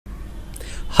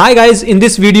Hi guys, in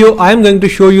this video I am going to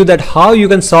show you that how you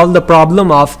can solve the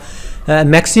problem of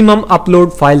maximum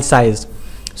upload file size.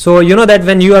 So you know that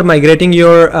when you are migrating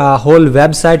your whole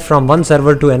website from one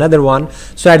server to another one,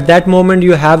 so at that moment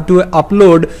you have to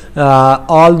upload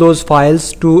all those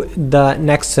files to the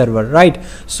next server, right?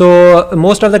 So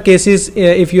most of the cases,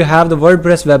 if you have the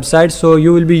WordPress website, so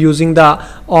you will be using the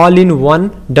all-in-one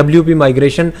WP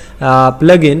migration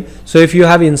plugin. So if you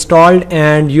have installed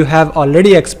and you have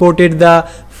already exported the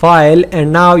file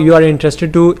and now you are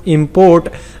interested to import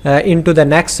into the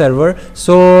next server,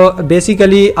 so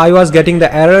basically I was getting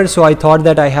the error, so I thought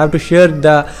that I have to share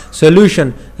the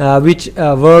solution which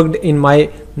worked in my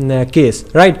case,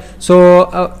 right? So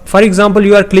for example,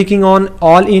 you are clicking on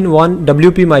all-in-one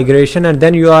WP migration and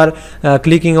then you are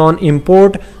clicking on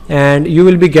import, and you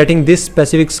will be getting this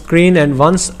specific screen. And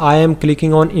once I am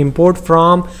clicking on import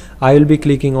from, I will be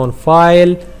clicking on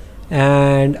file,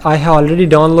 and I have already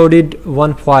downloaded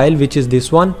one file, which is this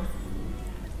one.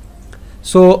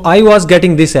 So I was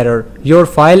getting this error: your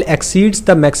file exceeds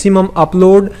the maximum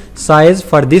upload size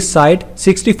for this site,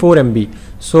 64 MB.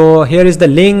 So here is the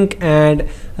link, and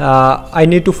I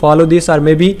need to follow this, or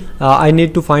maybe I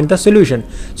need to find the solution.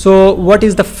 So what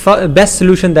is the best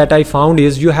solution that I found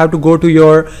is, you have to go to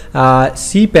your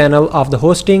cpanel of the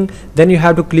hosting, then you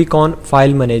have to click on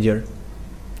file manager.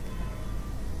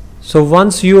 So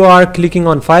once you are clicking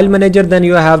on file manager, then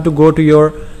you have to go to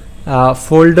your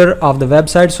folder of the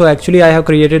website. So actually I have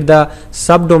created the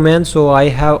subdomain, so I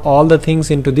have all the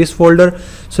things into this folder.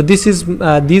 So this is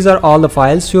these are all the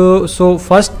files. So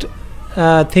first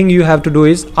thing you have to do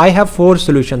is, I have 4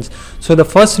 solutions. So the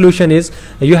first solution is,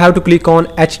 you have to click on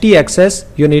htaccess.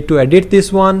 You need to edit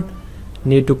this one,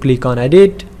 need to click on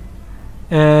edit,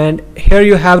 and here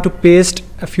you have to paste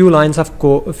a few lines of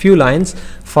lines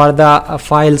for the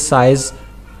file size.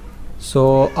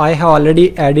 So I have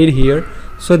already added here.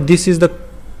 So these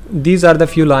are the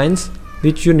few lines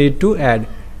which you need to add.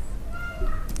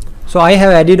 So I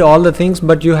have added all the things,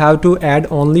 but you have to add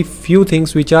only few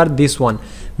things, which are this one: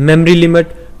 memory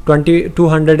limit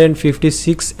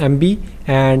 256 MB,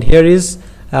 and here is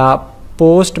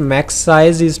post max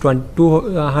size is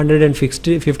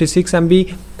 256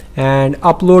 MB, and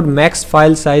upload max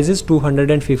file size is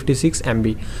 256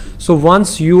 MB. So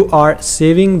once you are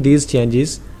saving these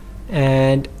changes,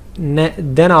 and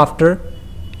then after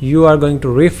you are going to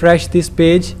refresh this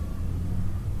page,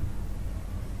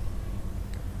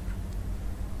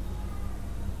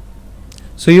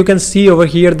 so you can see over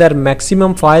here that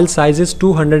maximum file size is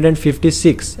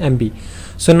 256 MB.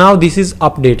 So now this is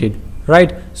updated,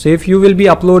 right? So if you will be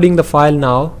uploading the file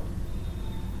now,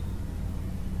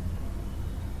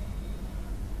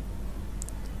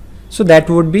 so that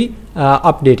would be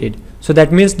updated. So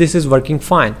that means this is working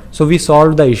fine. So we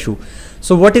solved the issue.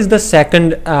 So what is the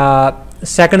second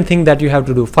thing that you have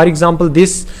to do? For example,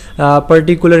 this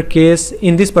particular case,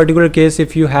 in this particular case,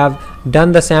 if you have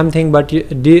done the same thing but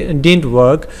didn't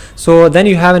work, so then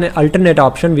you have an alternate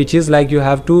option, which is like, you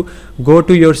have to go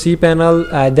to your cpanel,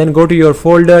 then go to your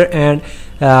folder and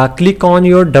click on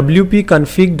your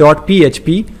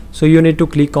wp-config.php. so you need to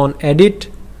click on edit,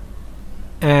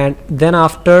 and then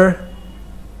after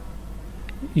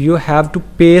you have to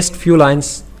paste few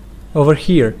lines over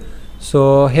here.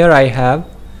 So here I have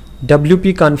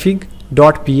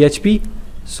wp-config.php.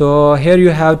 so here you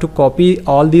have to copy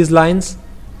all these lines,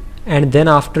 and then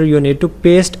after you need to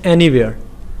paste anywhere.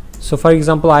 So for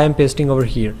example, I am pasting over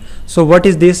here. So what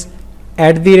is this?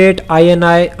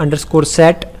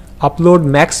 @ini_set upload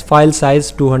max file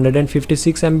size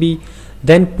 256 MB,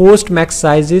 then post max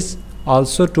size is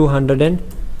also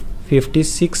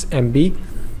 256 MB,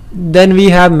 then we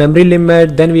have memory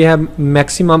limit, then we have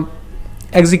maximum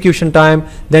execution time,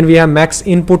 then we have max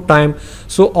input time.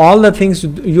 So all the things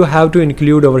you have to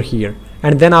include over here,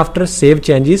 and then after save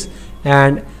changes,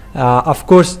 and of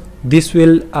course this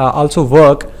will also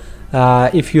work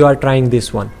if you are trying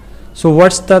this one. So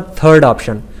what's the third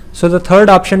option? So the third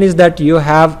option is that you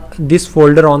have this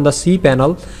folder on the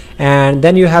cpanel, and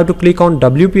then you have to click on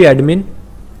WP admin,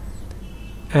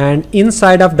 and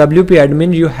inside of WP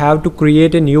admin you have to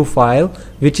create a new file,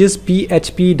 which is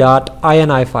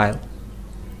php.ini file.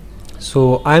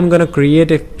 So I'm gonna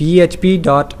create a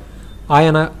php.ini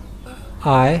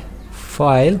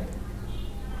file.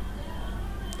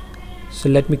 So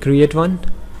let me create one.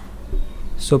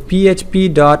 So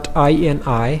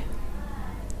php.ini.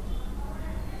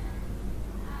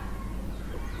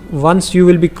 Once you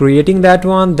will be creating that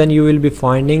one, then you will be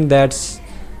finding that's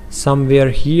somewhere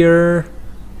here,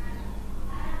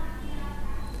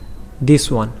 this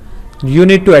one. You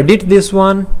need to edit this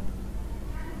one,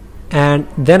 and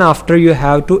then after you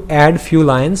have to add few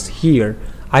lines here.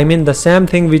 I mean the same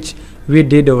thing which we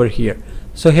did over here.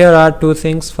 So here are two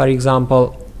things. For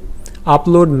example,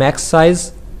 upload max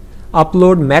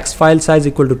file size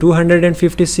equal to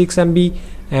 256 MB,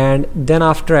 and then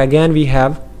after again we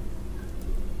have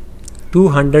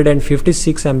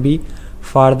 256 MB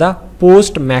for the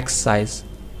post max size.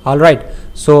 Alright,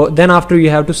 so then after you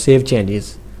have to save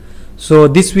changes. So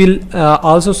this will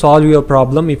also solve your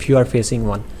problem if you are facing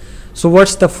one. So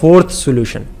what's the fourth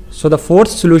solution? So the fourth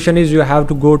solution is you have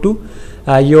to go to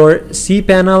your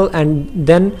cpanel, and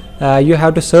then you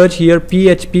have to search here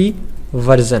PHP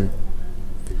version.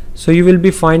 So you will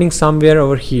be finding somewhere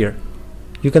over here.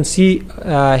 You can see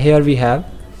here we have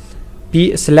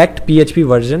select PHP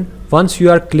version. Once you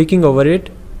are clicking over it,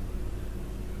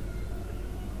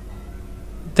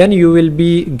 then you will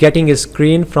be getting a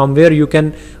screen from where you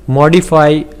can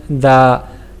modify the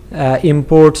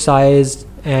import size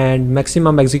and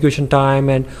maximum execution time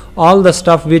and all the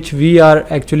stuff which we are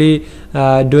actually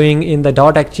doing in the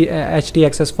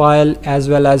htaccess file, as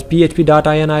well as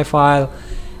php.ini file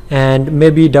and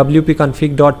maybe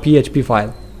wp-config.php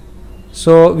file.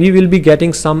 So we will be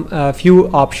getting some few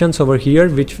options over here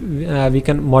which we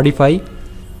can modify.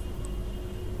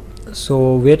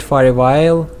 So wait for a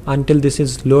while until this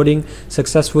is loading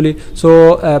successfully.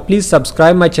 So please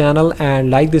subscribe my channel and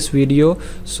like this video.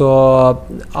 So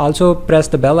also press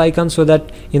the bell icon so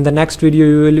that in the next video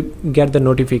you will get the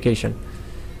notification.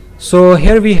 So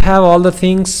here we have all the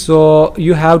things. So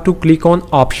you have to click on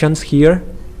options here.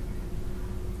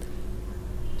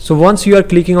 So once you are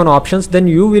clicking on options, then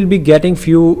you will be getting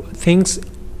few things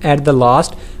at the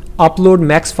last. Upload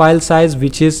max file size,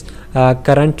 which is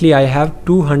currently I have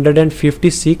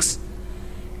 256,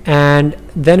 and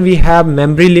then we have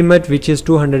memory limit, which is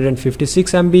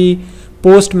 256 MB,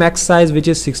 post max size, which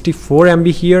is 64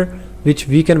 MB here, which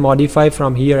we can modify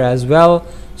from here as well.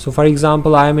 So for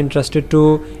example, I am interested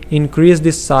to increase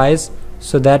this size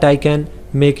so that I can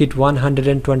make it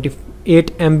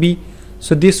 128 MB.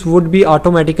 So this would be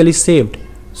automatically saved.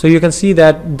 So you can see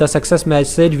that the success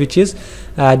message, which is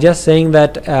just saying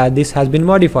that this has been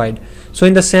modified. So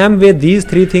in the same way, these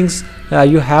three things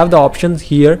you have the options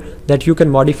here that you can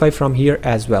modify from here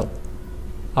as well.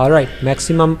 Alright,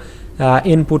 maximum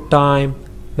input time,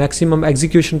 maximum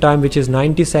execution time, which is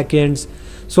 90 seconds.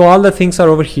 So all the things are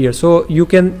over here. So you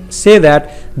can say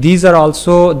that these are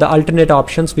also the alternate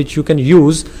options which you can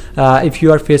use if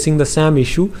you are facing the same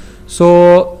issue.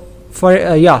 So for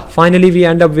finally we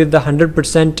end up with the 100%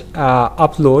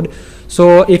 upload.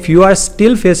 So if you are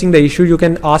still facing the issue, you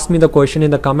can ask me the question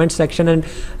in the comment section, and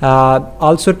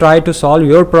also try to solve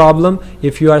your problem.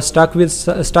 If you are stuck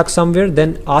somewhere,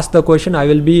 then ask the question. I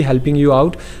will be helping you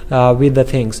out with the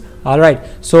things. Alright,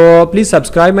 so please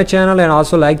subscribe my channel and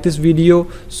also like this video.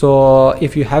 So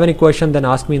if you have any question, then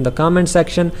ask me in the comment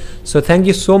section. So thank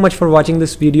you so much for watching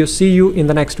this video. See you in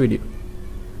the next video.